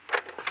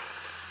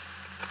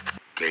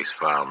Case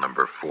file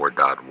number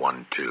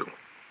 4.12.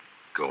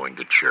 Going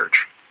to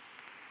church.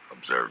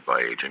 Observed by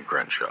Agent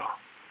Crenshaw.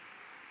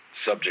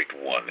 Subject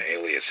 1,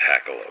 alias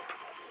Hackalope.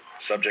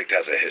 Subject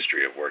has a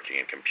history of working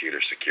in computer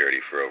security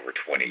for over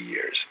 20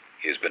 years.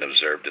 He has been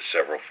observed to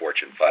several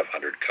Fortune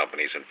 500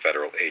 companies and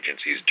federal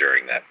agencies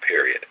during that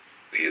period.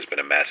 He has been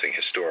amassing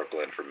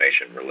historical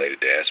information related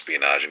to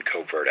espionage and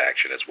covert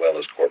action as well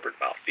as corporate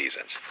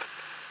malfeasance.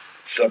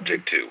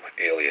 Subject 2,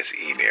 alias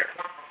Emir.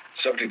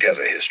 Subject has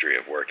a history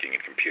of working in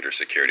computer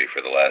security for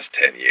the last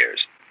 10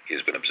 years. He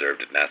has been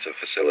observed at NASA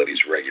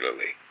facilities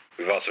regularly.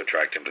 We've also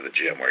tracked him to the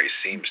gym where he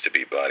seems to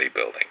be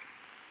bodybuilding.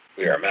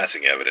 We are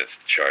amassing evidence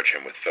to charge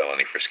him with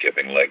felony for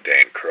skipping leg day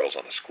and curls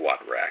on the squat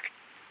rack.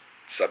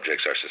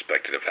 Subjects are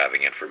suspected of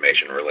having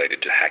information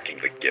related to hacking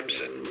the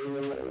Gibson.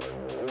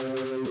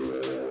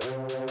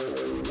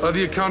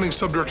 The accounting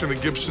subdirector in the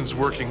Gibson's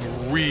working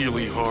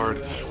really hard.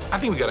 I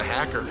think we got a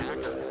hacker.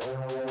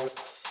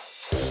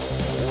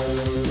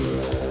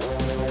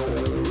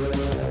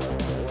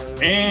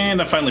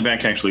 And I'm finally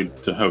back actually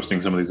to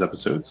hosting some of these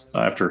episodes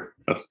after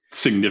a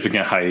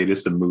significant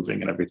hiatus and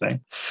moving and everything.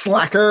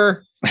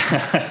 Slacker.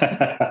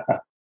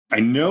 I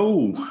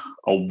know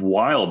a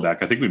while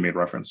back, I think we made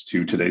reference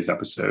to today's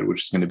episode,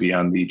 which is going to be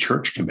on the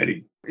church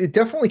committee. It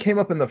definitely came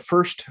up in the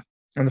first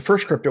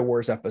Crypto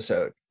Wars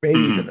episode, maybe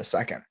even the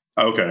second.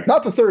 Okay.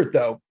 Not the third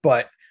though,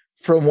 but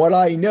from what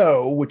I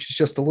know, which is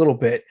just a little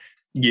bit.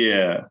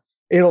 Yeah.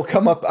 It'll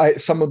come up.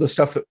 Some of the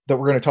stuff that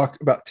we're going to talk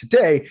about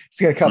today is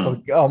going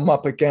to come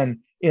up again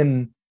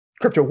in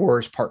Crypto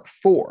Wars Part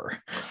 4.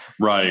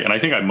 Right. And I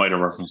think I might have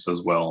referenced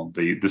as well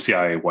the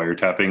CIA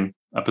wiretapping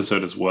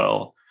episode as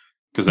well,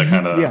 because that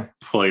kind of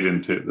played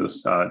into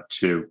this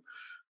too.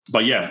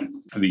 But yeah,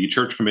 the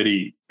church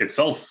committee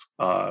itself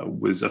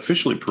was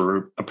officially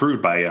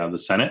approved by the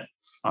Senate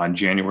on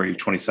January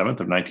 27th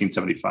of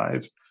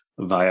 1975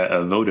 via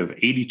a vote of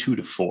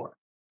 82-4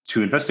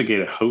 to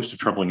investigate a host of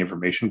troubling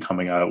information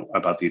coming out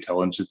about the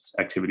intelligence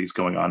activities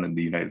going on in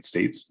the United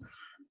States.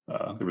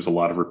 There was a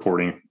lot of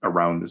reporting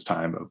around this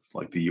time of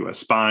like the U.S.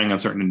 spying on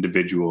certain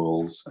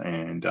individuals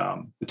and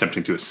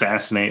attempting to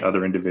assassinate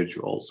other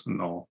individuals and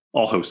all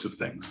hosts of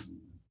things.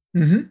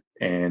 Mm-hmm.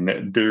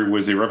 And there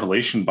was a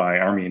revelation by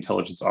Army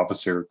Intelligence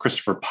Officer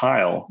Christopher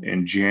Pyle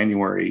in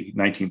January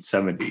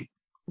 1970.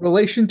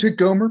 Relation to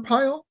Gomer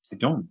Pyle? I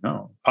don't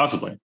know.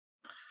 Possibly.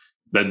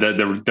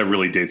 That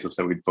really dates us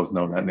that we both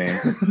know that name.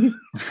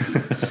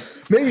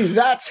 Maybe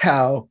that's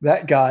how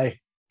that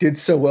guy did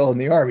so well in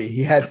the Army.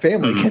 He had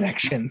family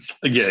connections.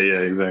 Yeah,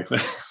 exactly.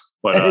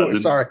 But anyway,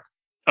 sorry.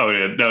 Oh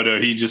yeah,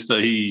 no.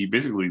 He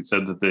basically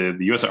said that the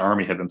U.S.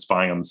 Army had been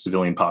spying on the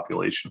civilian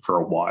population for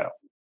a while.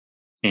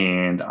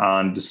 And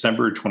on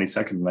December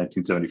 22nd,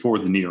 1974,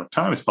 the New York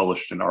Times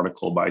published an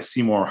article by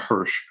Seymour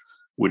Hersh,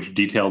 which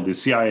detailed the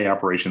CIA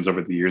operations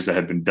over the years that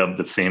had been dubbed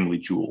the Family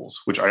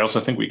Jewels, which I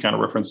also think we kind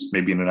of referenced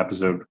maybe in an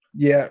episode.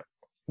 Yeah.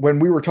 When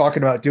we were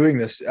talking about doing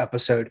this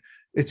episode,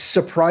 it's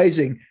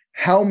surprising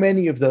how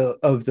many of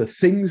the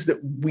things that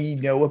we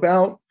know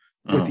about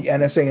with the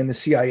NSA and the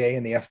CIA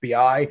and the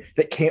FBI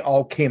that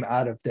all came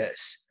out of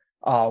this.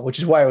 Which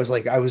is why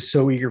I was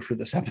so eager for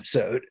this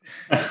episode.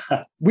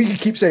 We could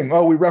keep saying,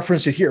 we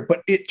referenced it here,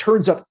 but it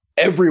turns up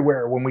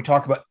everywhere when we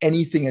talk about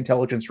anything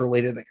intelligence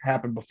related that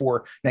happened before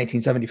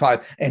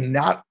 1975 and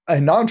not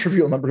a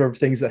non-trivial number of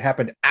things that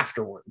happened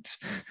afterwards.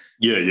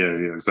 Yeah,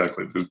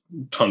 exactly. There's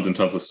tons and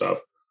tons of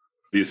stuff.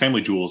 The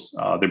Family Jewels,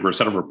 they were a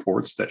set of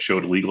reports that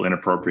showed illegal,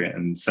 inappropriate,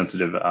 and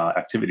sensitive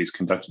activities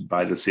conducted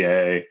by the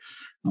CIA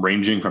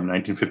ranging from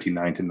 1959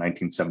 to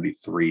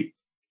 1973.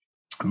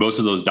 Most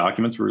of those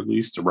documents were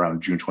released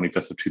around June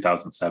 25th of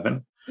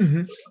 2007.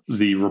 Mm-hmm.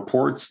 The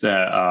reports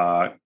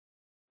that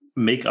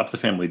make up the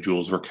Family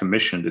Jewels were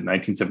commissioned in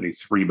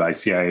 1973 by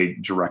CIA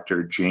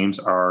Director James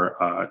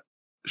R.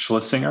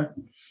 Schlesinger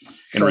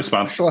in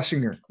response to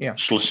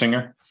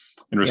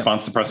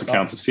press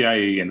accounts of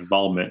CIA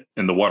involvement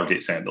in the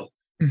Watergate scandal,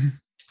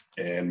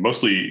 and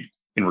mostly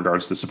in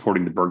regards to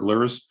supporting the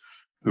burglars,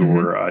 who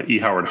were E.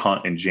 Howard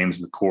Hunt and James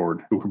McCord,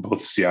 who were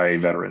both CIA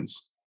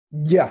veterans.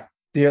 Yeah.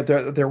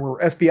 There were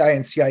FBI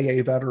and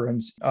CIA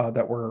veterans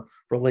that were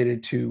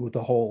related to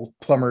the whole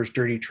Plumber's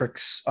Dirty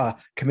Tricks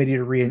committee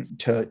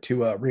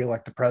to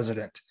reelect the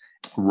president.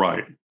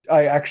 Right.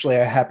 I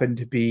happened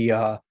to be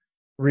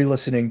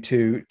re-listening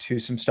to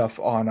some stuff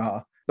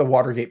on the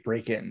Watergate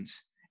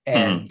break-ins,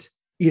 and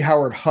E.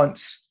 Howard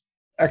Hunt's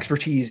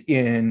expertise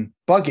in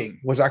bugging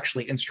was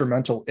actually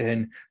instrumental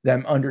in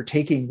them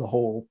undertaking the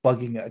whole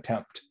bugging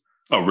attempt.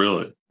 Oh,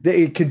 really?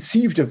 They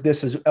conceived of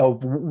this as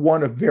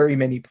one of very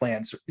many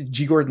plans.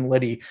 G. Gordon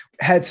Liddy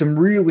had some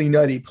really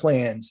nutty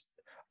plans,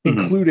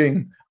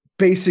 including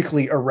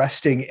basically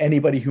arresting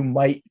anybody who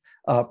might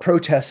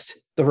protest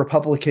the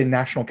Republican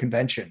National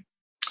Convention.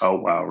 Oh,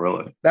 wow,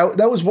 really?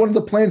 That was one of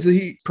the plans that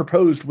he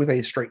proposed with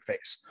a straight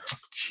face.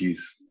 Jeez.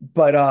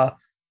 But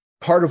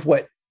part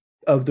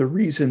of the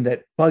reason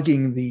that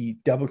bugging the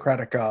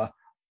Democratic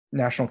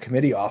National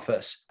Committee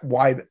office,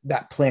 why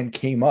that plan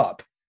came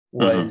up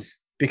was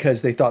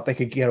because they thought they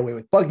could get away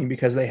with bugging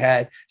because they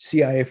had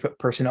CIA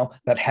personnel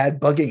that had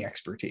bugging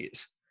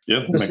expertise.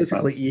 Yep,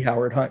 specifically E.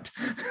 Howard Hunt.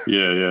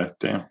 Yeah,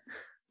 damn.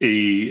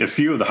 A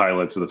few of the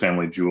highlights of the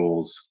family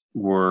jewels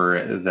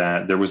were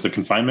that there was the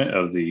confinement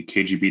of the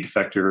KGB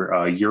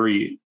defector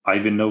Yuri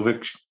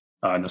Ivanovich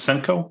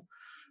Nosenko.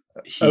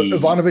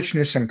 Ivanovich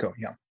Nosenko,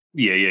 yeah.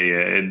 Yeah.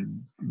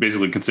 It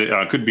basically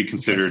could be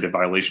considered a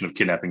violation of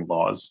kidnapping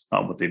laws,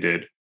 what they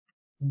did.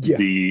 Yeah.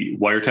 The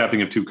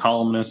wiretapping of two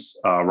columnists,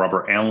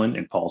 Robert Allen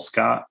and Paul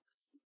Scott,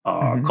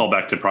 call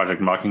back to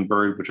Project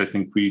Mockingbird, which I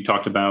think we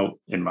talked about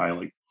in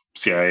my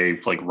CIA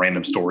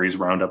random stories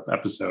roundup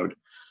episode.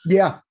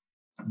 Yeah.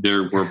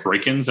 There were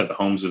break-ins at the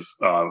homes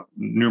of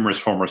numerous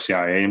former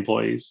CIA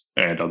employees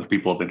and other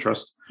people of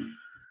interest.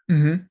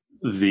 Mm-hmm.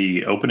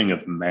 The opening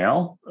of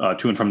mail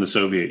to and from the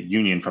Soviet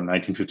Union from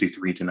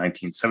 1953 to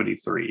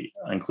 1973,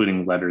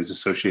 including letters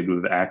associated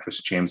with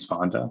actress James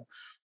Fonda.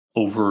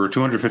 Over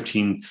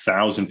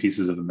 215,000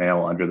 pieces of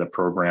mail under the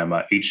program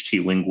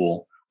HT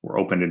Lingual were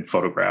opened and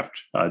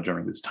photographed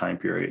during this time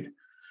period.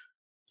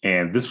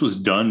 And this was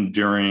done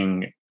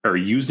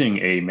using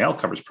a mail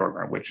covers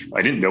program, which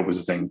I didn't know was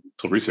a thing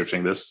until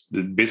researching this.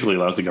 It basically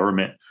allows the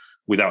government,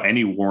 without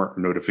any warrant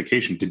or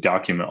notification, to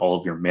document all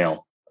of your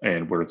mail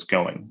and where it's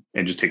going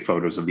and just take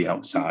photos of the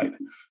outside.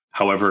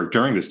 However,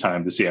 during this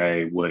time, the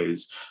CIA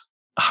was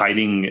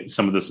hiding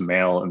some of this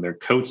mail in their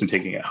coats and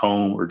taking it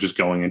home, or just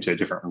going into a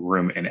different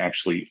room and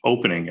actually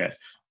opening it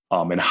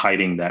and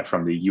hiding that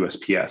from the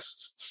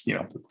USPS.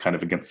 It's kind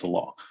of against the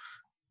law.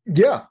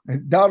 Yeah,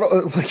 and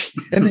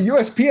the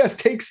USPS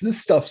takes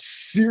this stuff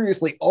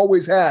seriously,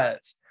 always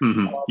has.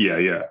 Mm-hmm.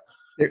 Yeah.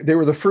 They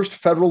were the first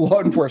federal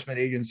law enforcement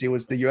agency.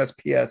 Was the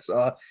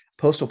USPS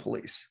Postal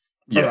Police?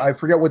 Yeah, I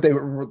forget what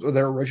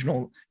their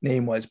original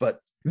name was, but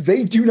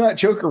they do not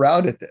joke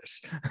around at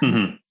this.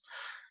 Mm-hmm.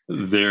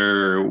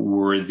 There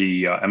were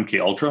the MK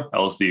Ultra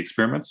LSD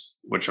experiments,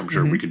 which I'm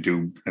sure we could do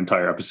an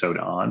entire episode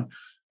on.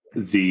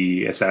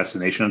 The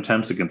assassination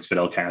attempts against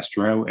Fidel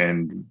Castro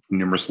and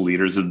numerous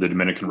leaders of the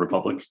Dominican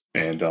Republic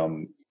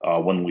and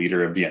one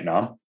leader of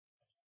Vietnam.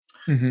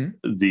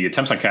 Mm-hmm. The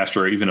attempts on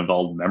Castro even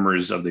involved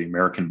members of the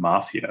American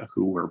mafia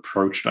who were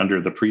approached under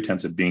the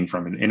pretense of being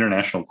from an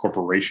international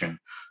corporation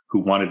who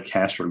wanted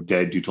Castro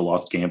dead due to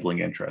lost gambling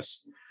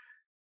interests.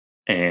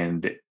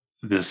 And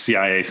the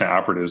CIA sent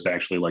operatives to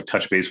actually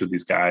touch base with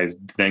these guys,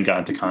 then got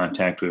into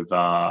contact with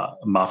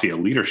mafia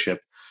leadership.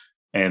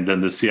 And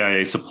then the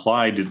CIA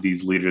supplied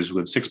these leaders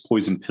with 6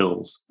 poison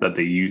pills that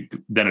they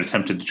then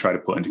attempted to try to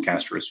put into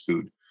Castro's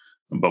food,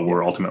 but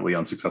were ultimately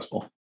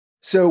unsuccessful.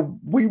 So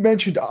we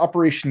mentioned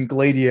Operation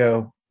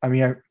Gladio. I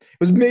mean, it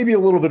was maybe a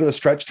little bit of a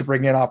stretch to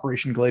bring in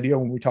Operation Gladio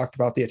when we talked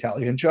about the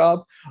Italian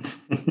job,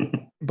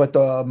 but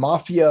the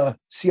mafia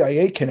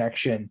CIA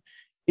connection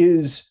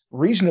is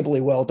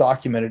reasonably well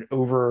documented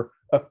over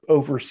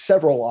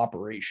several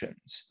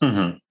operations.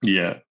 Mm-hmm.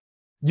 Yeah.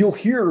 You'll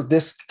hear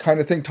this kind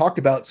of thing talked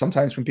about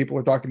sometimes when people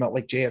are talking about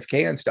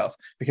JFK and stuff,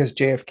 because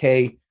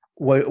JFK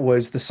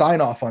was the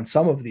sign off on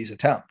some of these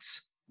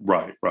attempts.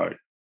 Right.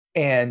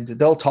 And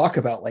they'll talk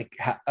about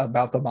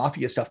about the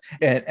mafia stuff.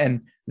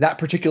 And that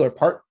particular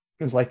part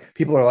is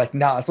people are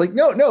nah, it's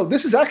no,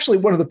 this is actually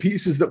one of the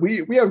pieces that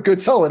we have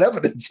good solid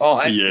evidence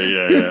on.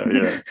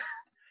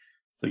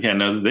 Yeah.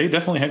 No, they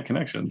definitely had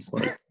connections.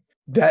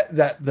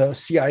 That the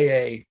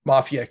CIA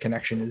mafia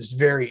connection is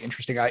very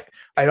interesting.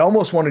 I'd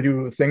almost want to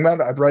do a thing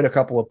about it. I've read a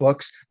couple of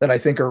books that I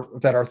think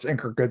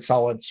are good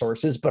solid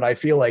sources, but I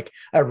feel like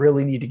I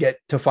really need to get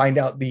to find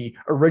out the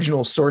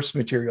original source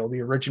material,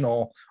 the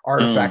original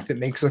artifact that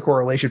makes the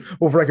correlation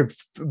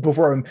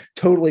before I'm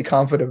totally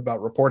confident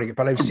about reporting it.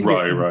 But I've seen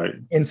it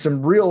in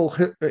some real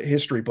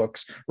history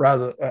books,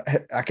 rather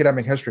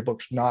academic history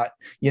books, not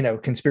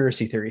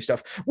conspiracy theory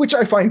stuff, which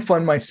I find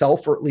fun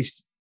myself, or at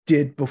least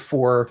did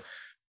before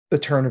the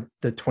turn of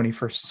the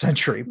 21st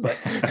century. But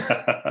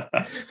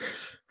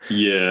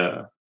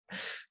yeah,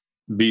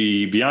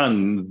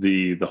 beyond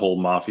the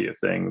whole mafia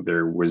thing,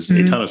 there was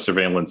a ton of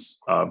surveillance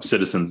of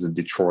citizens in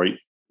Detroit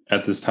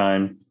at this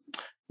time.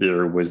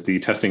 There was the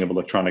testing of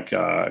electronic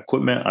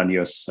equipment on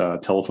U.S.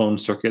 telephone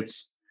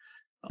circuits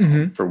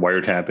for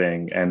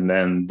wiretapping, and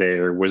then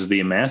there was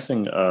the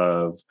amassing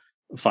of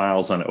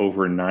files on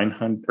over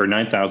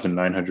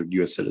 9,900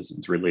 U.S.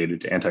 citizens related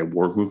to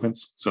anti-war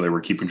movements. So they were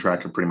keeping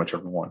track of pretty much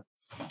everyone.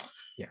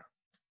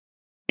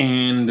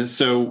 And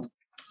so,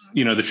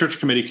 the Church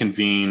Committee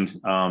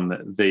convened.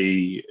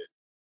 They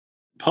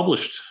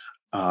published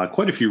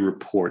quite a few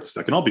reports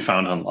that can all be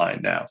found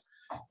online now.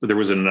 But there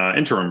was an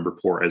interim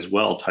report as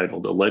well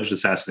titled Alleged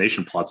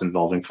Assassination Plots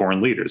Involving Foreign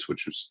Leaders,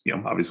 which was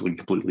obviously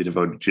completely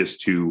devoted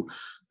just to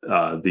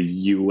the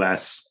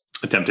U.S.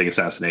 attempting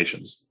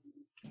assassinations.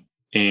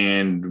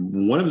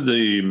 And one of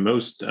the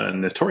most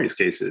notorious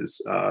cases,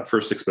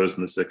 first exposed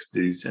in the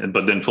 60s,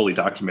 but then fully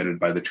documented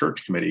by the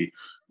Church Committee,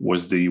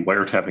 was the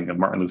wiretapping of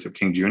Martin Luther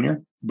King Jr.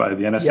 by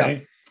the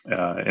NSA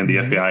and the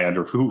FBI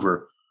under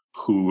Hoover,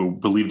 who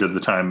believed at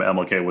the time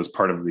MLK was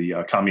part of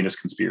the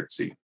communist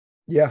conspiracy.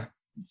 Yeah.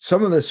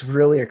 Some of this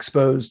really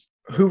exposed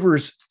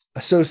Hoover's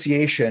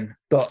association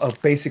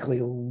of basically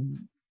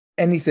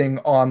anything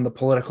on the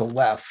political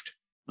left,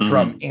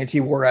 from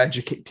anti-war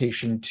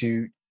agitation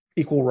to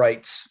equal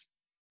rights.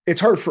 It's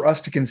hard for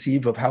us to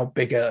conceive of how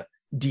big a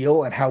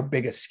deal and how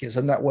big a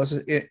schism that was.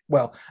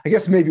 Well, I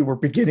guess maybe we're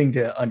beginning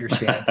to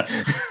understand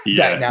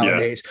that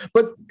nowadays,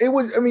 but it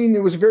was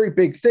a very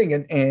big thing.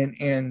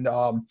 And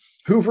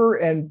Hoover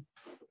and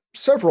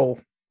several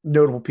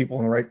notable people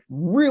on the right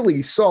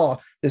really saw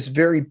this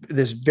very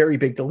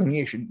big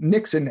delineation.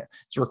 Nixon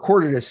is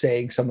recorded as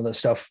saying some of the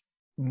stuff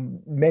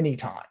many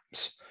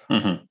times.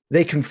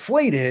 They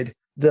conflated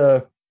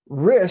the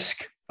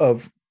risk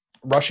of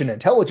Russian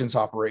intelligence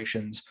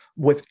operations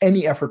with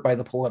any effort by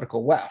the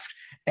political left.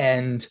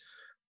 And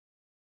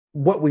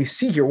what we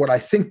see here, what I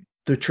think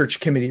the Church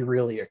Committee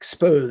really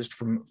exposed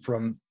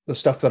from the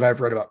stuff that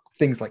I've read about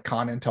things like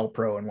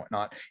CONINTELPRO and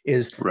whatnot,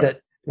 is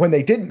that when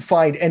they didn't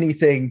find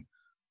anything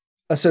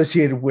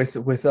associated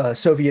with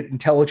Soviet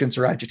intelligence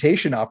or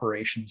agitation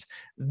operations,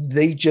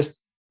 they just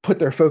put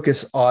their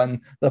focus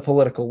on the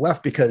political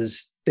left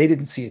because they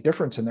didn't see a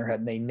difference in their head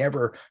and they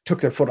never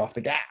took their foot off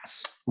the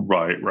gas.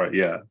 Right.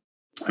 Yeah.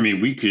 I mean,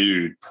 we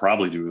could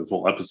probably do a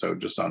full episode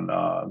just on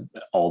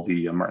all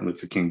the Martin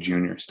Luther King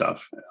Jr.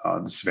 stuff,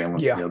 the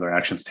surveillance and the other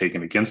actions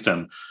taken against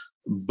him.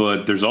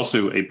 But there's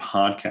also a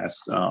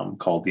podcast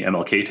called the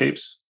MLK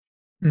Tapes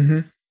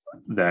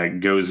that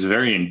goes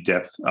very in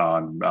depth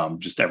on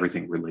just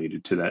everything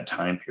related to that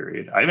time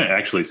period. I haven't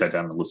actually sat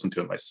down and listened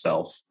to it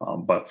myself,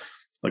 but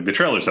like the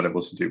trailers that I've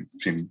listened to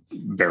seem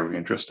very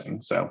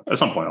interesting. So at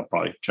some point, I'll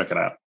probably check it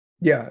out.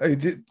 Yeah,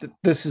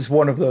 this is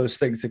one of those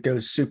things that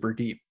goes super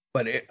deep.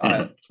 But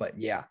but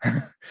yeah,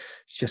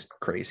 it's just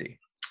crazy.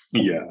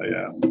 Yeah.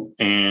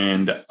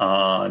 And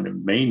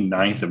on May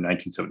 9th of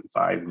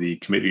 1975, the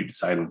committee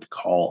decided to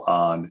call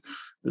on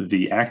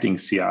the acting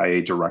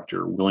CIA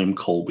director, William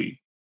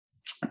Colby.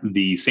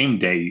 The same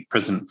day,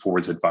 President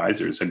Ford's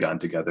advisors had gotten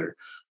together,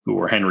 who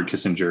were Henry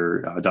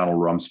Kissinger, Donald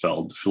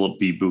Rumsfeld, Philip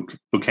B.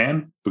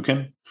 Buchan,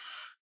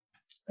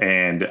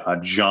 and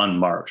John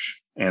Marsh.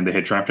 And they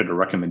had drafted a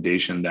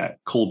recommendation that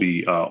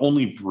Colby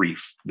only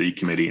brief the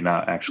committee and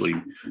not actually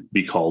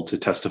be called to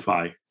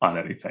testify on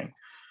anything.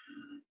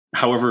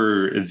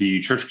 However,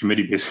 the Church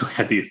Committee basically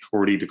had the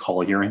authority to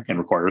call a hearing and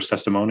require his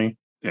testimony.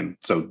 And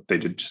so they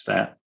did just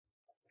that.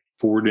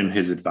 Ford and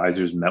his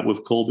advisors met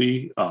with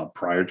Colby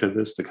prior to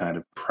this to kind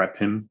of prep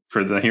him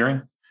for the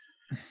hearing.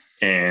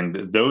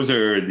 And those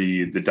are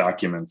the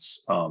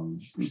documents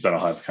that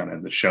I'll have kind of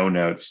in the show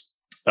notes.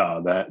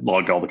 That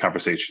logged all the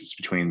conversations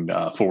between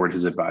Ford,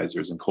 his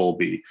advisors, and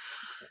Colby.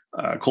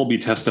 Colby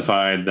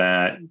testified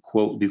that,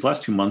 quote, "These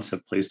last 2 months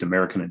have placed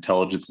American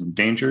intelligence in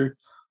danger.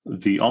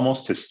 The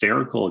almost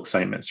hysterical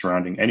excitement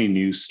surrounding any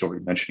news story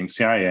mentioning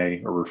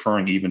CIA or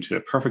referring even to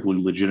a perfectly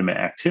legitimate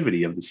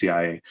activity of the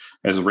CIA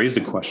has raised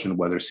a question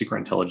whether secret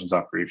intelligence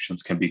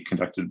operations can be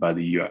conducted by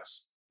the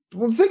U.S."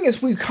 Well, the thing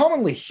is, we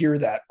commonly hear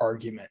that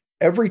argument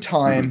every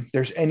time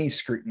there's any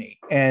scrutiny.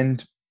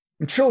 And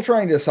I'm still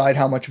trying to decide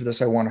how much of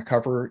this I want to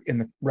cover in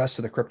the rest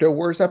of the Crypto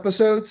Wars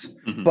episodes,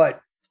 but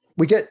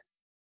we get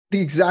the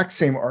exact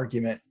same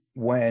argument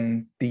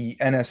when the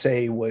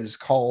NSA was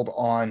called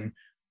on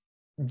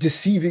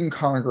deceiving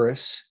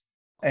Congress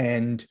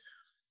and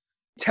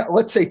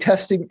let's say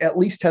at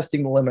least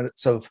testing the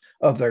limits of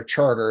their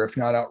charter, if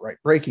not outright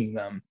breaking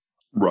them,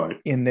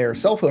 in their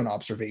cell phone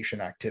observation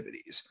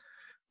activities.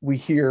 We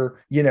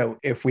hear,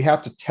 if we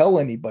have to tell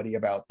anybody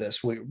about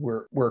this,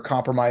 we're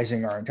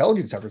compromising our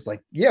intelligence efforts.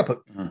 Like, yeah,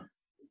 but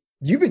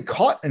you've been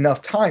caught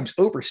enough times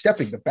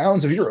overstepping the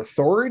bounds of your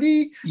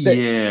authority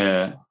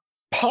that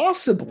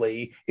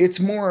possibly it's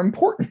more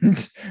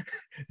important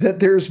that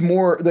there's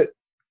more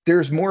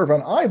of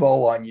an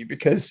eyeball on you,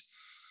 because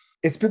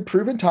it's been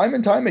proven time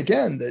and time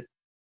again that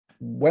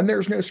when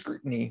there's no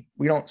scrutiny,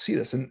 we don't see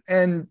this.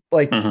 And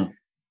like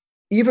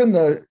even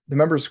the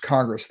members of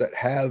Congress that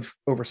have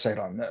oversight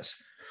on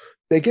this,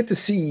 they get to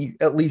see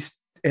at least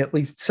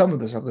some of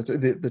this,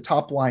 the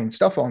top line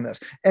stuff on this.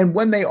 And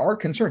when they are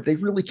concerned, they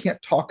really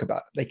can't talk about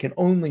it. They can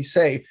only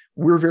say,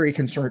 we're very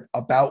concerned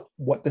about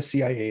what the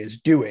CIA is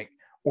doing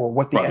or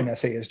what the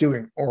NSA is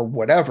doing or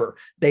whatever.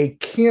 They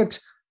can't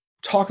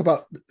talk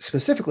about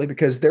specifically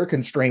because they're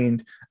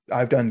constrained.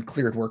 I've done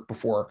cleared work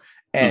before,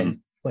 and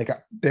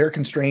they're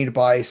constrained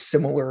by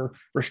similar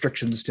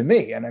restrictions to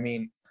me. And I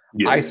mean,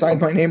 I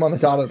signed my name on the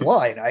dotted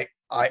line.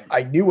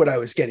 I knew what I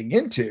was getting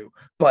into,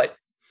 but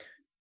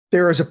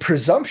there is a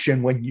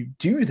presumption when you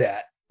do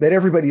that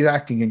everybody's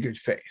acting in good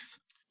faith.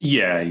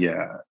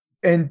 Yeah.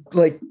 And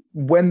like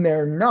when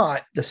they're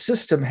not, the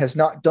system has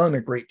not done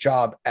a great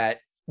job at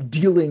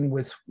dealing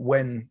with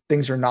when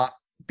things are not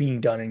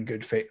being done in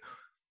good faith.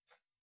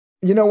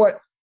 You know what?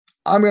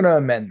 I'm going to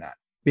amend that,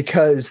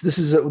 because this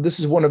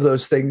is one of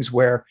those things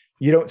where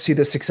you don't see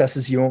the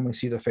successes, you only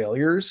see the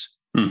failures.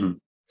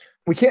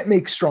 We can't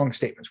make strong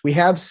statements.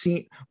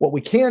 What we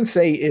can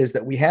say is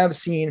that we have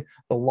seen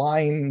the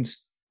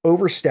lines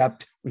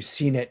overstepped. We've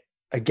seen it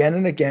again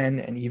and again,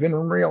 and even in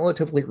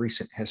relatively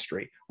recent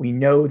history. We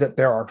know that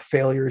there are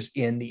failures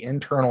in the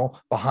internal,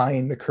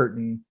 behind the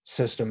curtain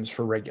systems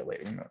for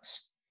regulating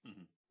this.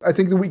 I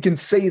think that we can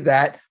say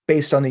that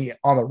based on the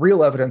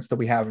real evidence that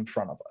we have in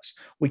front of us.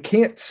 We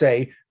can't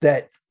say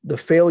that the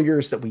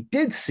failures that we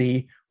did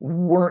see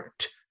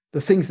weren't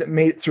the things that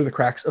made it through the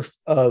cracks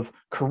of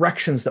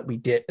corrections that we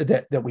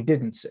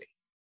didn't see.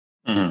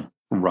 Mm-hmm.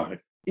 Right.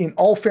 In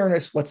all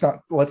fairness, let's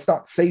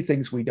not say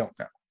things we don't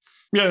know.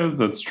 Yeah,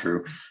 that's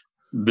true.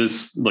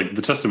 This, like,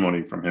 the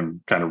testimony from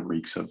him kind of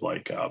reeks of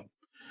like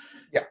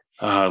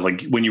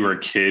when you were a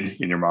kid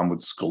and your mom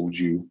would scold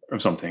you or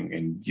something,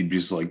 and you'd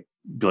just like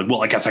be like,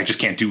 well, I guess I just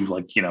can't do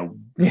like,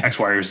 X,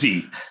 Y, or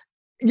Z.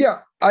 Yeah,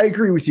 I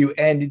agree with you.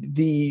 And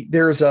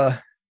there's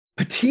a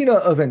patina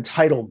of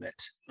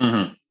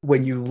entitlement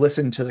when you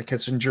listen to the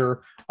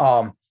Kissinger,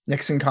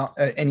 Nixon,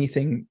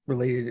 anything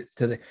related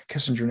to the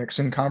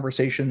Kissinger-Nixon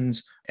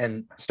conversations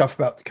and stuff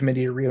about the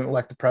committee to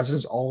re-elect the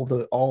presidents, all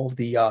of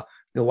the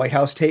White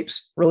House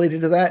tapes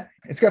related to that.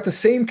 It's got the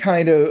same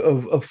kind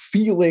of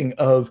feeling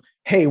of,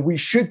 hey, we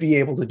should be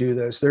able to do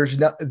this. There's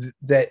not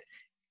that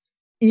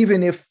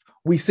even if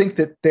we think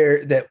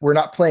that we're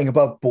not playing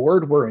above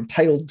board, we're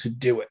entitled to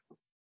do it.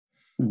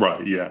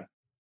 Right. Yeah.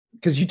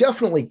 Because you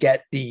definitely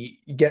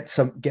get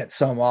some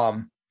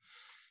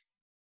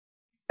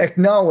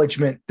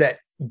acknowledgement that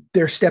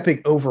they're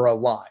stepping over a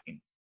line,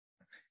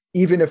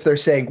 even if they're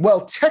saying,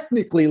 well,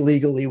 technically,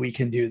 legally, we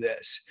can do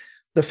this.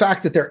 The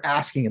fact that they're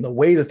asking and the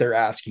way that they're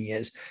asking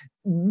is,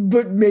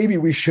 but maybe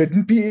we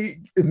shouldn't be,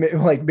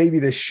 like, maybe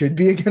this should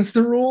be against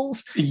the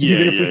rules,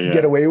 even if we can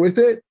get away with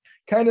it,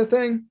 kind of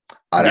thing.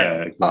 I don't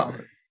know.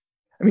 Exactly.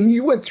 I mean,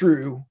 you went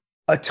through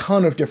a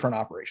ton of different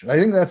operations. I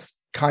think that's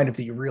kind of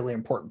the really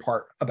important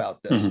part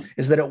about this,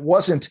 is that it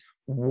wasn't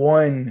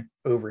one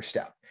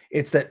overstep.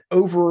 It's that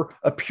over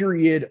a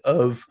period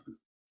of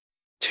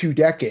 2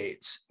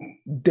 decades,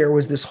 there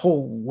was this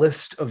whole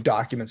list of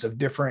documents of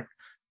different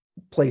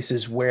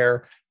places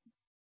where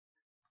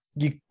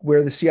the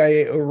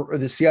CIA or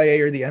the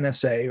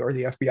NSA or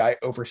the FBI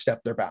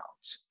overstepped their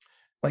bounds.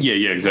 Like,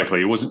 yeah,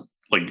 exactly. It wasn't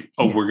like,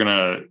 we're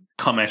gonna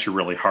come at you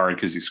really hard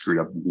because you screwed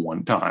up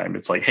one time.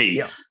 It's like,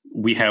 hey,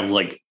 we have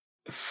like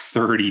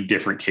 30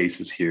 different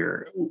cases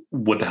here.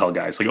 What the hell,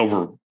 guys? Like,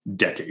 over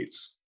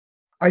decades.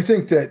 I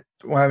think that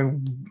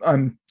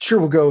I'm sure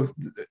we'll go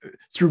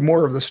through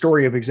more of the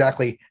story of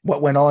exactly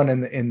what went on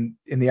in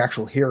the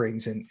actual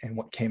hearings and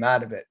what came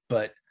out of it.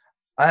 But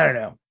I don't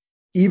know,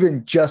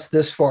 even just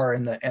this far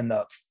in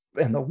the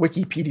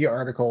Wikipedia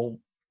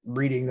article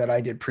reading that I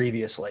did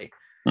previously,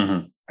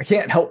 I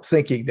can't help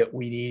thinking that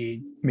we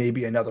need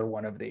maybe another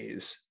one of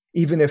these.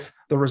 Even if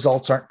the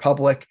results aren't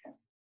public,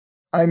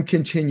 I'm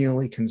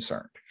continually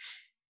concerned.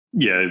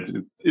 Yeah,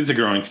 it's a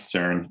growing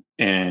concern.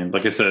 And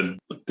like I said,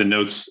 the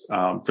notes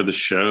for the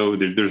show,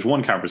 there's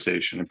one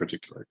conversation in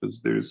particular,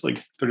 because there's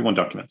like 31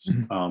 documents,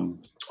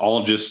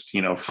 all just,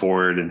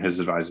 Ford and his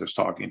advisors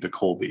talking to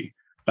Colby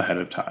ahead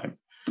of time.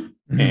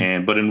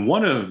 But in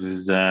one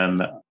of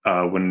them,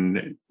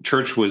 when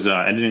Church was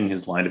ending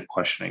his line of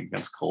questioning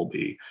against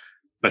Colby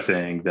by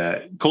saying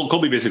that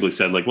Colby basically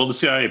said, like, well, the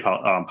CIA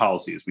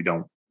policy is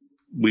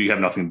we have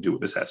nothing to do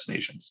with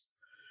assassinations.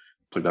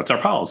 Like, that's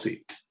our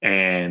policy.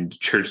 And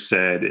Church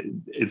said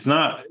it's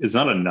not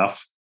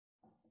enough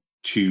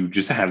to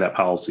just have that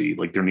policy.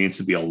 Like, there needs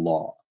to be a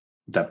law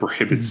that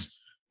prohibits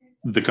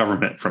the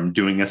government from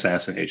doing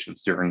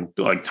assassinations during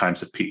like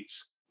times of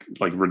peace.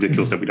 Like,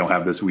 ridiculous that we don't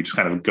have this. We just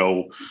kind of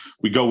go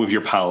with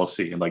your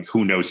policy, and like,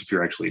 who knows if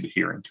you're actually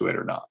adhering to it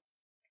or not.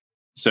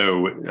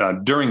 So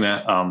during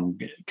that,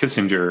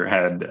 Kissinger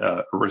had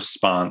a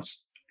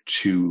response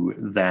to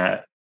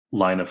that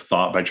line of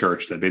thought by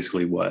Church that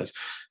basically was,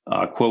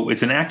 quote,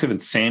 "It's an act of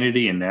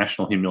insanity and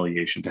national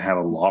humiliation to have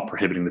a law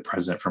prohibiting the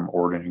president from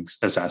ordering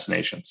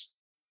assassinations,"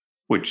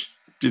 which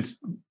is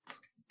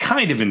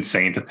kind of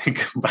insane to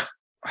think about.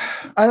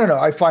 I don't know.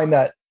 I find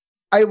that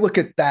I look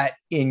at that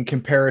in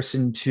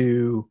comparison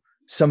to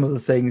some of the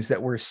things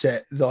that were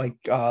said, like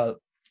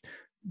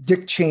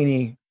Dick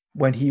Cheney,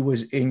 when he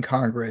was in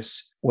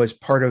Congress, was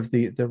part of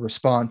the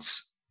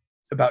response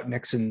about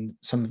Nixon,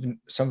 some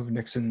of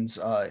Nixon's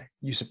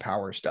use of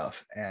power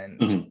stuff.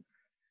 And,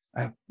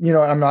 I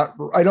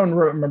don't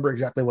remember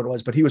exactly what it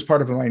was, but he was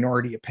part of a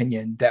minority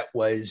opinion that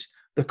was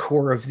the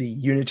core of the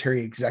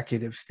unitary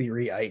executive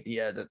theory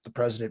idea that the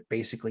president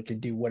basically can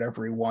do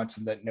whatever he wants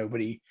and that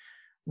nobody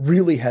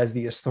really has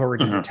the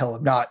authority to tell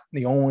him not.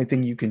 The only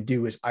thing you can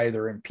do is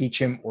either impeach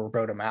him or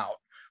vote him out.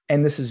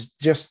 And this is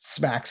just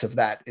smacks of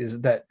that,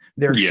 is that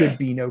there should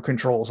be no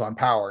controls on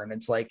power. And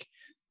it's like,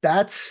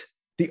 that's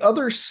the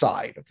other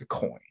side of the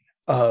coin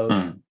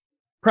of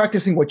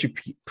practicing what you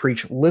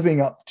preach,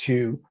 living up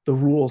to the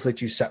rules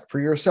that you set for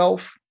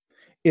yourself,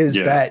 is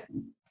that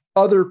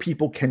other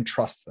people can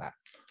trust that.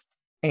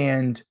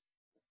 And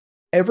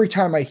every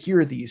time I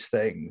hear these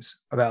things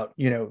about,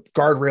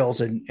 guardrails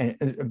and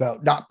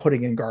about not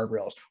putting in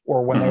guardrails,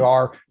 or when they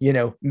are,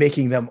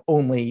 making them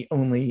only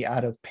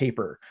out of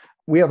paper,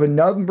 we have a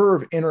number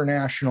of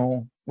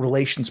international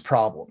relations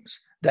problems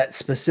that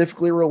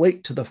specifically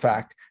relate to the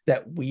fact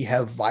that we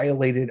have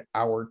violated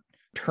our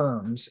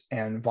terms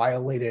and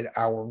violated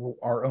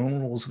our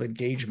own rules of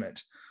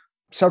engagement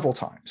several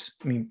times.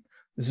 I mean,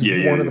 This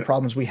is one of the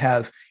problems we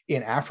have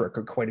in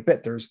Africa quite a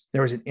bit. There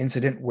was an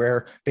incident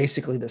where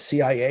basically the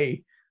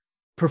CIA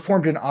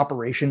performed an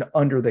operation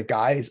under the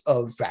guise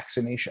of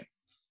vaccination.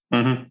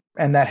 Mm-hmm.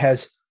 And that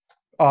has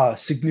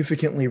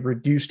significantly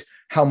reduced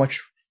how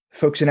much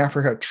folks in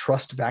Africa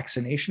trust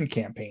vaccination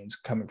campaigns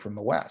coming from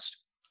the West.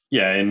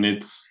 Yeah, and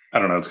it's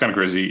kind of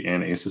crazy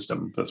in a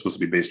system that's supposed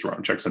to be based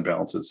around checks and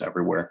balances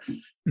everywhere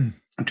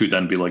to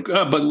then be like,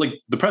 but like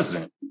the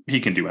president, he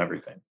can do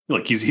everything.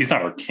 Like he's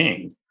not our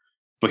king,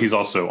 but he's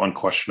also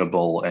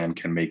unquestionable and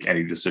can make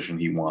any decision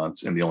he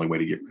wants. And the only way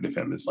to get rid of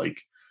him is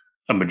like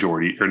a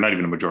majority, or not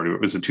even a majority.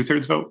 Was it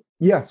 2/3 vote?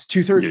 Yeah, it's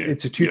 2/3. Yeah.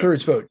 It's a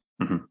 2/3 vote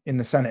in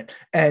the Senate.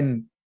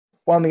 And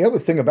one the other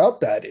thing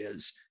about that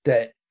is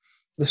that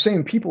the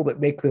same people that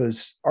make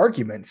those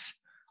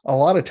arguments a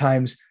lot of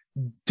times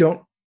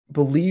don't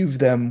believe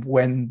them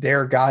when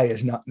their guy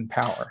is not in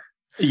power.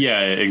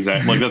 Yeah,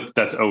 exactly. Like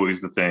that's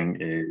always the thing,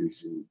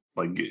 is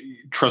like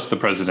trust the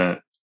president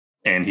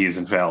and he is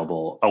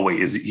infallible. Oh wait,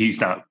 he's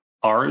not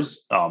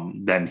ours?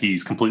 Then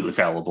he's completely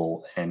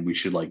fallible and we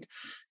should like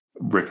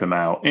rip him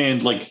out.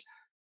 And like,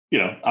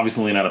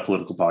 obviously not a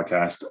political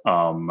podcast,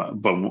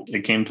 but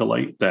it came to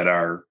light that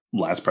our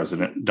last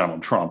president,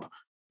 Donald Trump,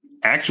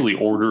 actually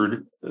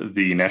ordered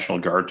the National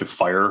Guard to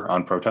fire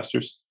on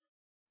protesters.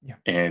 Yeah.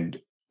 And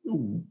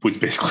was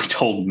basically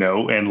told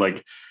no. And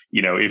like,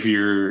 if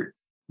you're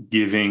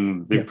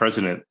giving the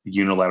president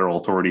unilateral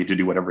authority to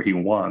do whatever he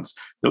wants,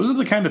 those are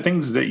the kind of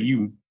things that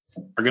you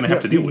are going to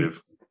have to deal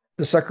with.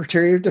 The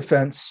Secretary of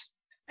Defense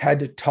had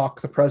to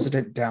talk the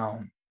president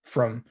down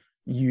from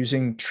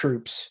using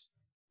troops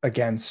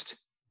against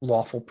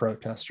lawful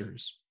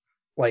protesters.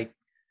 Like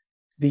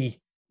the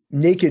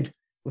naked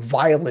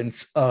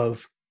violence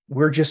of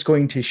we're just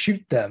going to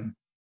shoot them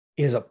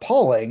is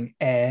appalling.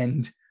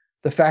 And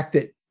the fact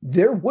that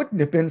there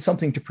wouldn't have been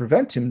something to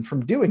prevent him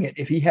from doing it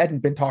if he hadn't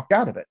been talked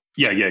out of it.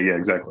 Yeah,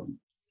 exactly.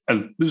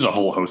 And there's a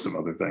whole host of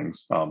other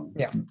things.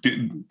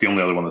 The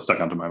only other one that stuck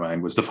out to my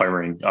mind was the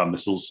firing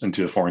missiles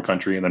into a foreign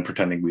country and then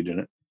pretending we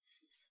didn't.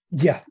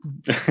 Yeah.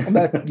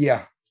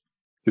 Yeah.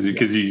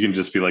 Because you can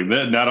just be like,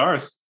 not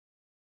ours.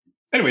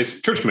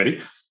 Anyways, church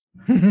committee.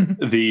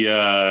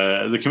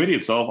 The committee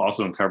itself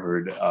also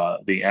uncovered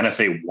the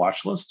NSA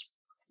watch list,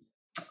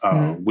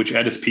 which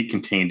at its peak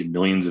contained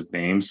millions of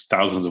names,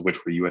 thousands of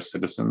which were U.S.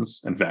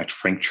 citizens. In fact,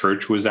 Frank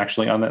Church was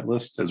actually on that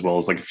list, as well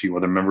as like a few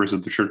other members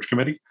of the church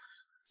committee.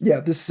 Yeah,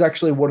 this is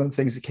actually one of the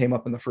things that came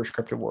up in the first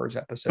Crypto Wars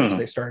episodes.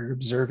 They started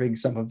observing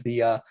some of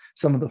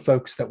the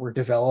folks that were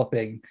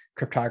developing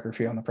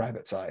cryptography on the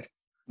private side.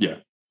 Yeah.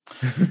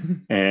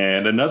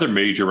 And another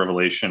major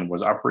revelation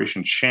was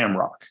Operation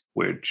Shamrock,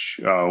 which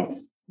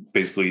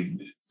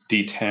basically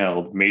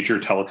detailed major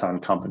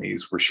telecom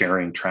companies were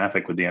sharing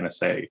traffic with the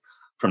NSA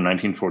from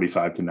 1945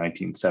 to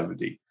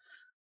 1970.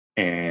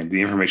 And the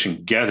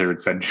information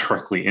gathered fed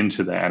directly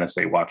into the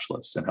NSA watch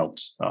list and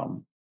helped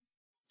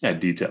add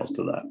details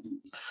to that.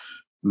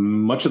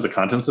 Much of the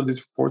contents of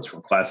these reports were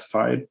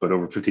classified, but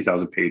over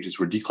 50,000 pages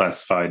were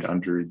declassified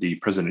under the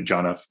President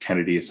John F.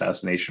 Kennedy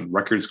Assassination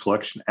Records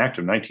Collection Act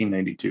of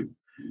 1992,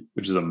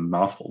 which is a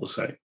mouthful to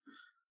say.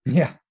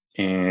 Yeah.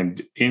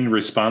 And in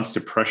response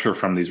to pressure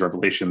from these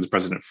revelations,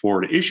 President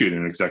Ford issued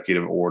an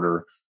executive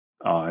order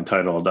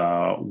entitled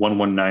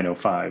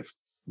 11905,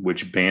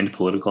 which banned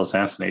political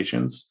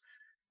assassinations.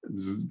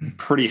 It's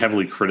pretty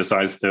heavily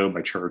criticized, though,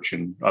 by Church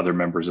and other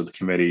members of the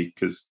committee,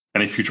 because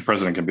any future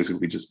president can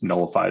basically just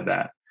nullify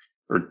that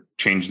or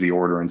change the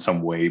order in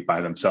some way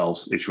by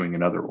themselves, issuing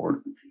another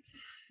order.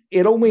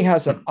 It only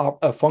has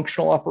a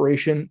functional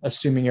operation,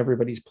 assuming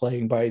everybody's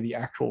playing by the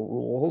actual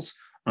rules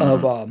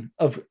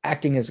of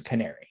acting as a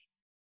canary.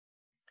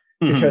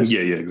 Because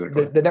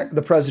exactly.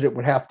 The president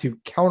would have to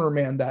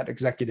countermand that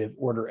executive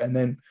order and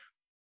then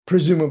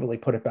presumably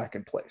put it back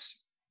in place.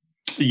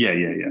 Yeah.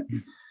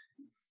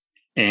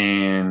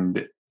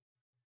 And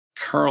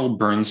Carl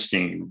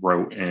Bernstein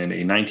wrote in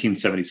a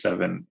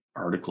 1977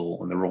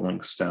 article in the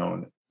Rolling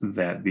Stone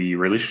that the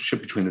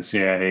relationship between the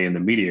CIA and the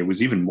media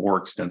was even more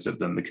extensive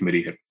than the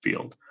committee had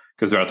revealed.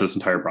 Because throughout this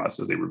entire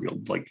process, they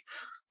revealed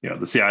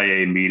the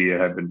CIA and media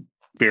had been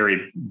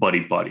very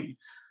buddy-buddy.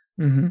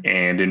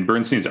 And in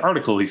Bernstein's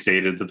article, he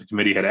stated that the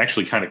committee had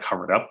actually kind of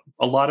covered up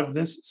a lot of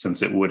this,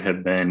 since it would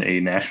have been a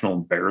national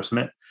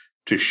embarrassment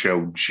to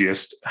show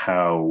just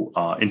how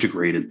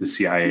integrated the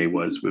CIA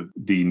was with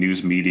the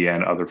news media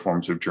and other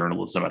forms of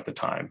journalism at the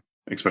time,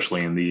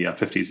 especially in the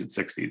 50s and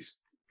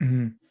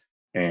 60s.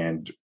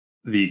 And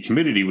the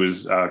committee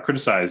was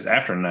criticized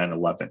after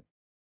 9/11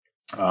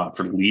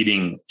 for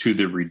leading to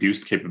the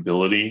reduced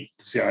capability of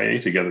the CIA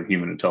to gather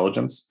human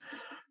intelligence.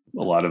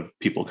 A lot of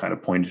people kind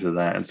of pointed to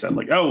that and said,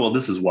 like, oh, well,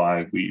 this is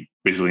why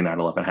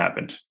 9/11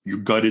 happened. You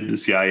gutted the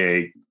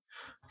CIA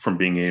from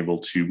being able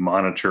to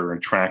monitor and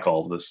track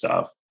all of this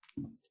stuff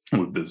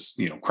with this,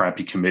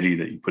 crappy committee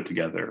that you put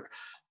together.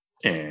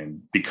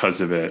 And because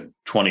of it,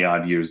 20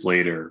 odd years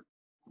later,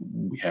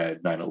 we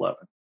had 9/11.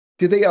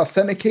 Did they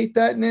authenticate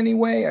that in any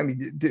way? I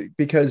mean,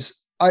 because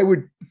I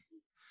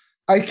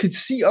could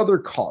see other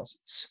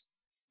causes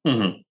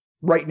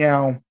right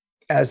now.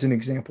 as an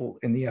example,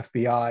 in the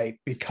FBI,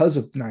 because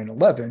of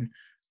 9/11,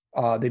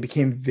 they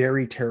became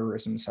very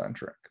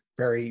terrorism-centric,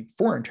 very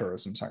foreign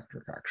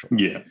terrorism-centric,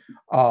 actually. Yeah.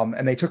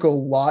 And they took a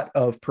lot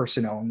of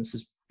personnel, and this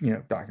is,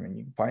 documented,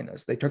 you can find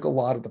this. They took a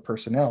lot of the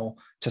personnel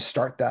to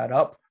start that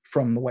up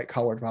from the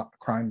white-collar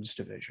crimes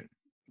division.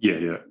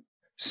 Yeah.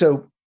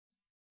 So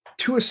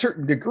to a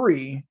certain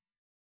degree,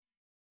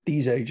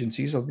 these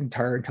agencies of the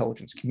entire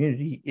intelligence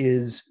community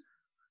is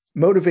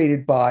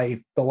motivated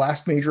by the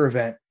last major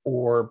event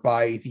or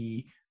by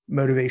the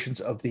motivations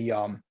of the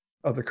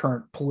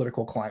current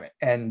political climate.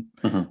 And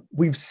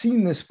we've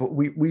seen this, but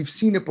we've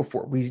seen it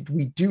before. We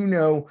do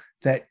know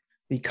that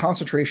the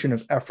concentration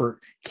of effort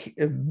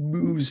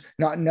moves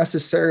not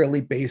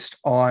necessarily based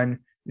on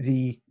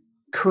the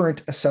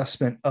current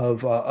assessment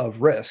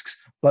of risks,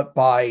 but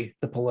by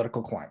the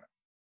political climate.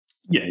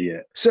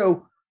 Yeah.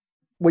 So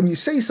when you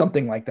say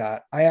something like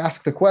that, I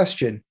ask the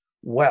question,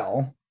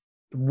 well,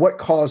 what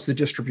caused the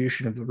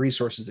distribution of the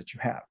resources that you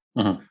have?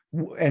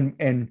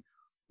 And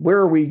where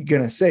are we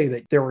going to say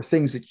that there were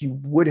things that you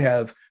would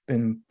have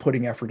been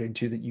putting effort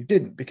into that you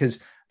didn't? Because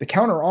the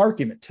counter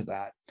argument to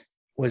that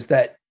was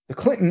that the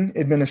Clinton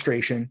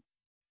administration,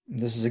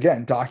 this is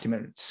again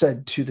documented,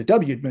 said to the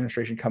W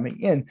administration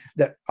coming in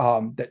that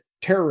that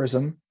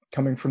terrorism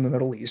coming from the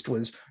Middle East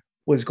was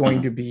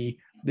going to be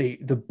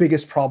the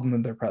biggest problem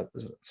in their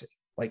presidency.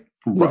 Like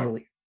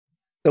literally,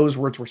 those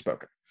words were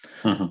spoken.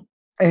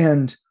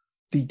 And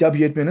the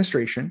W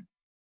administration,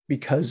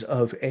 because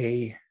of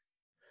a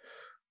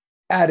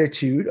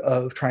attitude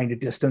of trying to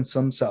distance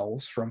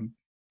themselves from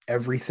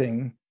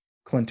everything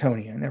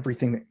Clintonian,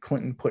 everything that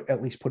Clinton put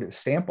his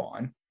stamp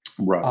on,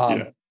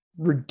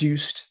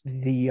 reduced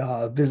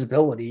the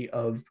visibility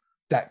of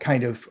that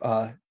kind of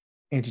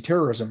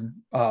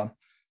anti-terrorism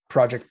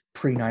project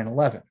pre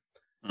 9/11.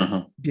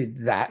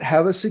 Did that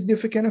have a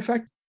significant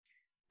effect?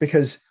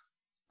 Because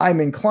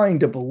I'm inclined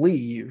to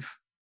believe,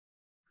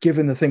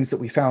 given the things that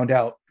we found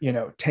out,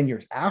 10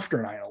 years after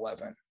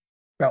 9/11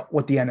 about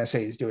what the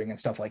NSA is doing and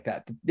stuff like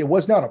that, it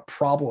was not a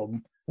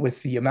problem with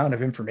the amount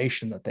of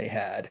information that they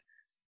had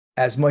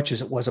as much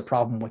as it was a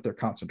problem with their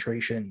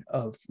concentration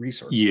of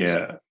resources.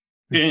 Yeah.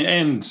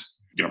 And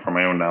from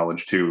my own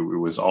knowledge too, it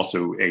was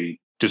also a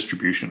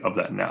distribution of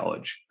that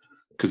knowledge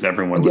because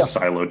everyone was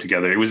siloed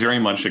together. It was very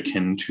much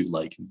akin to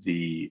like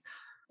the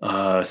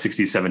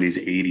 60s, 70s,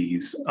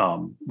 80s,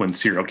 when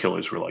serial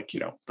killers were like,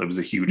 that was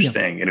a huge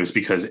thing. And it was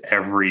because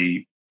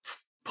every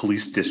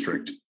police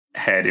district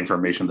had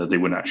information that they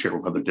would not share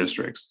with other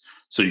districts.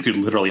 So you could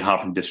literally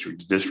hop from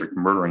district to district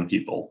murdering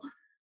people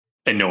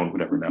and no one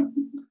would ever know.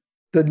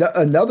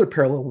 Another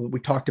parallel we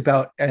talked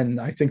about, and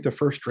I think the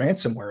first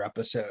ransomware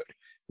episode,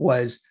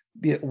 was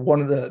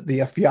one of the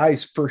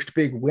FBI's first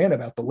big win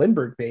about the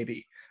Lindbergh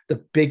baby.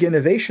 The big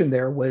innovation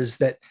there was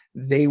that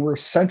they were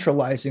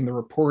centralizing the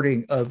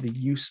reporting of the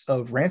use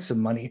of ransom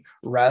money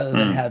rather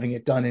than having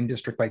it done in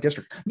district by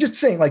district. I'm just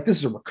saying, like, this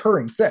is a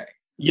recurring thing.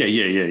 Yeah,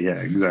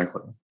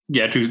 exactly.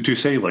 Yeah, to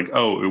say like,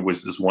 oh, it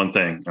was this one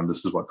thing and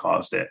this is what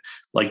caused it.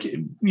 Like,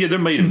 there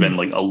might have been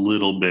like a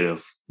little bit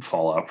of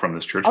fallout from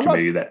this church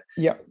committee that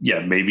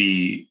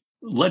maybe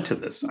led to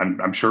this.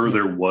 I'm sure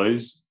there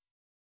was,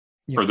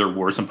 or there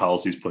were some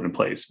policies put in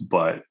place,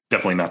 but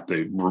definitely not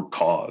the root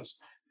cause.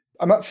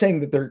 I'm not saying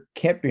that there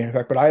can't be an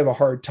effect, but I have a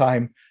hard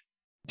time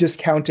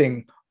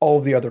discounting all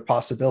the other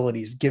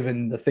possibilities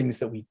given the things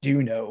that we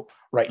do know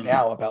right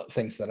now about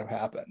things that have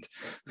happened.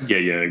 Yeah,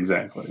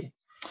 exactly.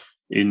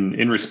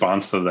 In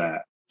response to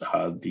that,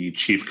 the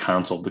chief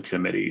counsel of the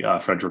committee,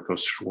 Federico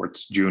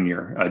Schwartz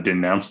Jr.,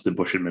 denounced the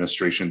Bush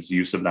administration's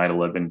use of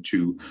 9/11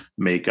 to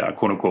make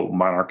quote unquote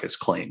monarchist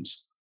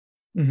claims.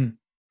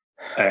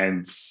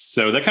 And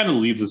so that kind of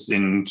leads us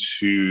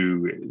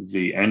into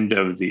the end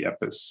of the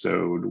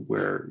episode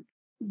where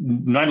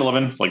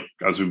 9/11, like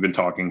as we've been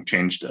talking,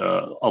 changed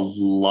a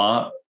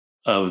lot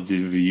of the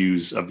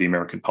views of the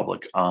American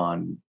public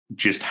on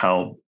just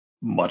how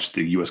much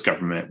the U.S.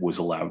 government was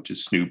allowed to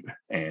snoop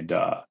and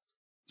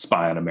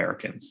spy on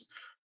Americans.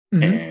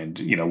 And,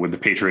 with the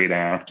Patriot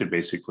Act and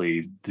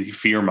basically the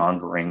fear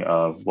mongering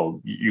of,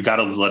 well, you got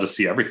to let us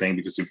see everything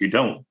because if you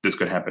don't, this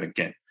could happen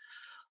again.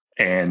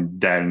 And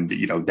then,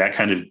 that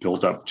kind of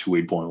built up to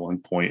a boiling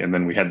point. And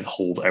then we had the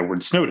whole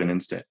Edward Snowden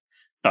incident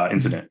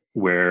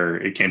where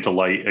it came to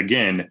light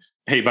again.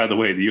 Hey, by the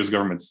way, the U.S.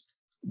 government's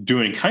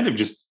doing kind of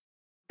just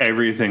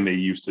everything they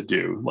used to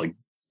do. Like,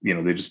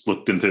 they just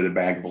looked into the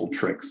bag of old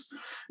tricks.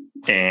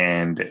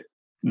 And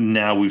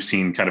now we've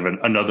seen kind of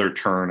another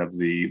turn of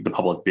the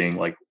public being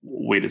like,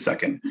 wait a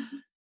second.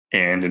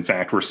 And in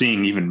fact, we're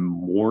seeing even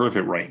more of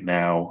it right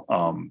now,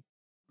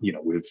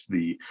 with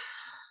the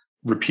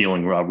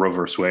repealing Roe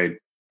versus Wade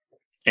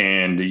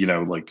and,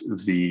 like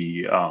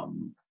the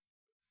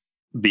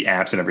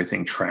apps and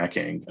everything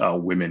tracking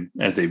women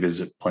as they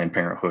visit Planned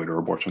Parenthood or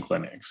abortion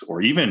clinics,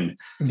 or even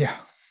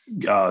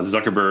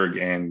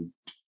Zuckerberg and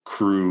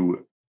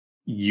crew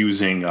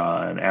using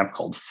an app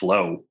called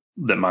Flow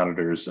that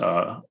monitors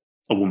a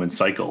woman's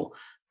cycle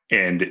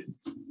and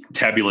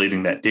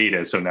tabulating that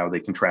data. So now they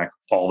can track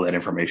all that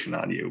information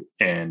on you.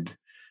 And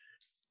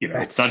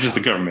it's not just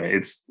the government;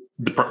 it's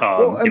the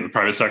the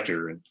private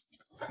sector.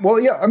 Well,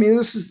 yeah, I mean,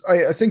 this is.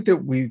 I think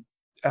that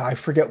I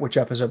forget which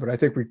episode, but I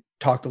think we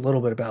talked a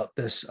little bit about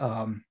this,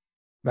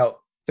 about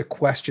the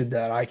question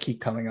that I keep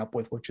coming up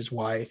with, which is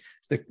why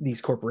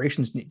these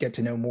corporations get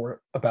to know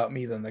more about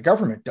me than the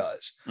government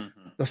does.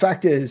 Mm-hmm. The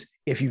fact is,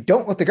 if you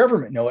don't let the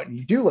government know it and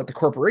you do let the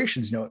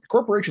corporations know it, the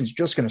corporation's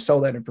just going to sell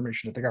that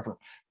information to the government.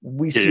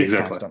 We see it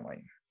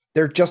constantly.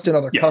 They're just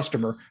another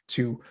customer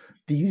to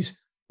these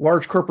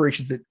large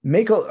corporations that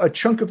make a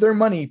chunk of their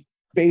money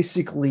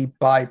basically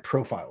by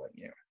profiling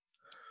you.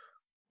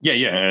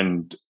 Yeah.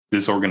 And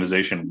this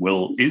organization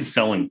is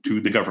selling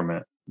to the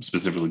government,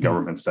 specifically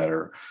governments that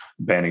are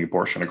banning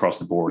abortion across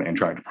the board and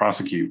trying to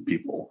prosecute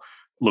people,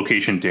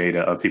 location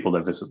data of people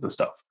that visit the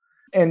stuff.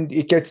 And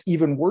it gets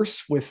even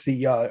worse with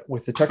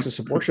the Texas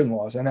abortion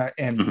laws,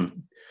 and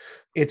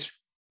it's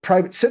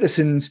private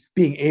citizens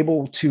being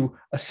able to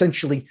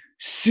essentially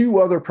sue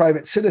other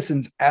private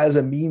citizens as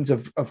a means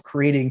of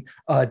creating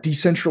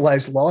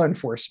decentralized law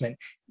enforcement.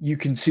 You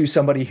can sue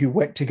somebody who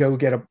went to go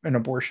get an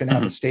abortion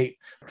out of state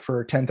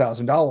for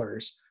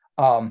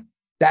 $10,000.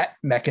 That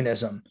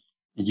mechanism,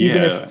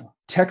 even if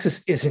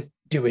Texas isn't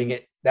doing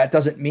it, that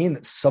doesn't mean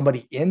that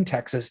somebody in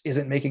Texas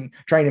isn't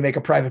trying to make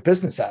a private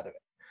business out of it,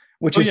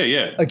 which is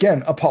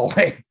again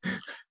appalling.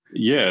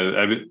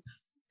 Yeah,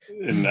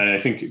 and I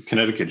think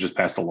Connecticut just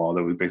passed a law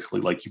that was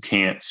basically like you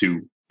can't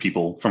sue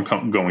people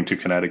from going to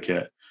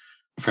Connecticut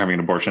for having an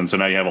abortion. So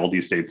now you have all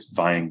these states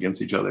vying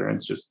against each other, and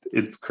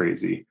it's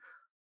crazy.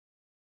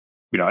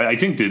 I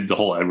think the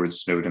whole Edward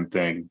Snowden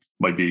thing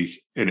might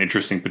be an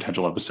interesting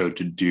potential episode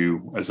to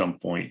do at some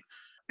point.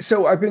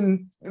 So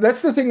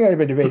that's the thing that I've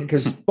been debating,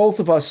 because both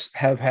of us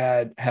have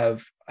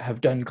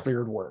done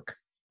cleared work.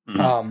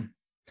 Mm-hmm.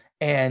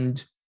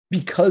 And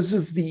because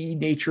of the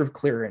nature of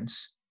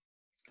clearance,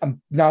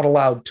 I'm not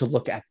allowed to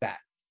look at that.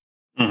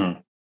 Mm-hmm.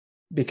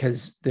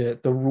 Because the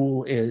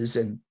rule is,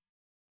 and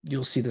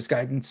you'll see this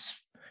guidance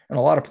in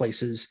a lot of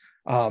places,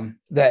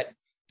 that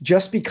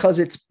just because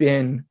it's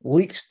been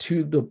leaked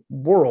to the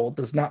world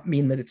does not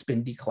mean that it's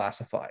been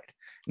declassified.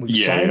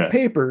 We've signed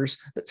papers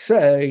that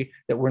say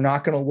that we're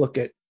not going to look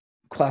at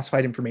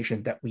classified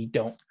information that we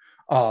don't,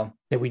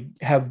 that we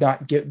have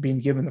not been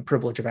given the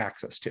privilege of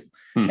access to.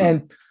 Mm-hmm.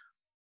 And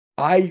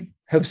I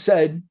have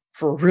said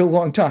for a real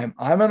long time,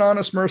 I'm an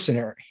honest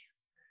mercenary.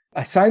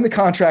 I signed the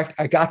contract.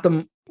 I got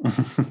them.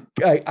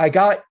 I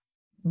got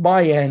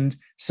my end.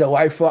 So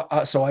I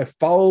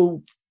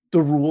follow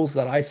the rules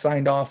that I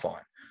signed off on.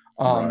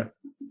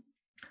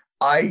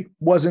 I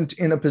wasn't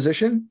in a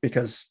position,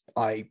 because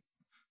I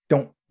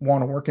don't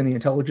want to work in the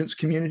intelligence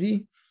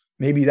community.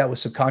 Maybe that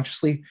was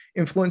subconsciously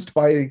influenced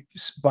by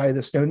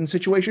the Snowden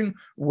situation,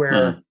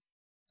 where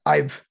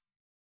I've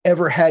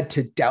ever had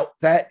to doubt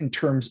that in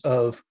terms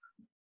of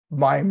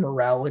my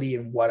morality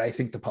and what I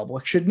think the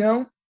public should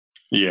know.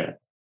 Yeah.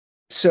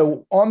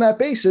 So on that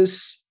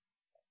basis,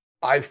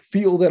 I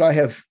feel that I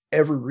have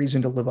every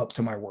reason to live up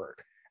to my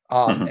word.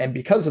 And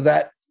because of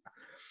that,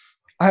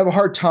 I have a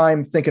hard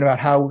time thinking about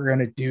how we're going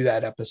to do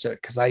that episode,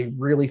 because I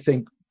really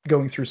think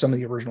going through some of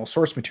the original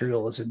source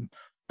material is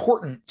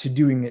important to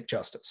doing it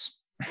justice.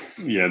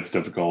 Yeah, it's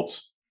difficult.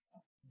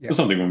 Yeah. It's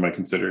something we might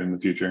consider in the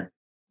future,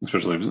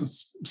 especially if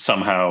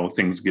somehow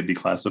things get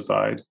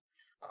declassified.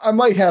 I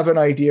might have an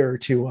idea or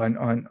two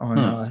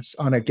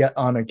on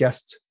a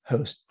guest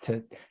host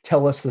to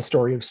tell us the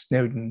story of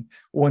Snowden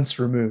once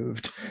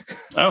removed.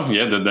 Oh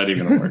yeah, that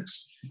even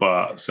works.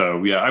 But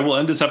so yeah, I will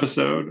end this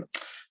episode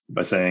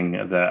by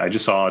saying that I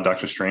just saw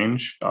Doctor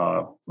Strange,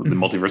 the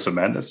Multiverse of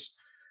Madness.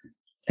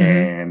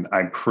 And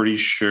I'm pretty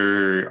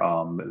sure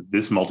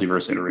this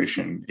multiverse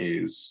iteration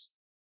is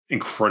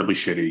incredibly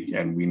shitty,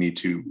 and we need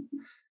to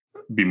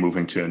be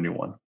moving to a new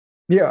one.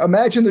 Yeah,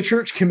 imagine the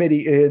church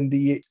committee in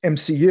the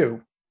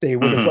MCU. They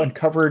would have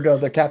uncovered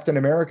the Captain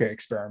America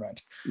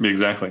experiment.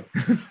 Exactly.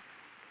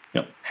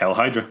 Yep. Hail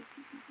Hydra.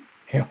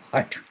 Hail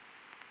Hydra.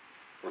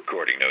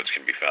 Recording notes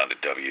can be found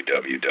at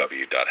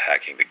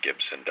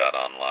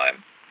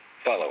www.hackingthegibson.online.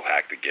 Follow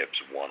Hack the Gibbs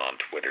 1 on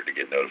Twitter to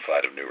get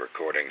notified of new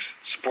recordings.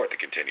 Support the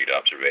continued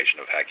observation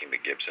of Hacking the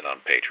Gibson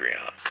on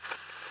Patreon.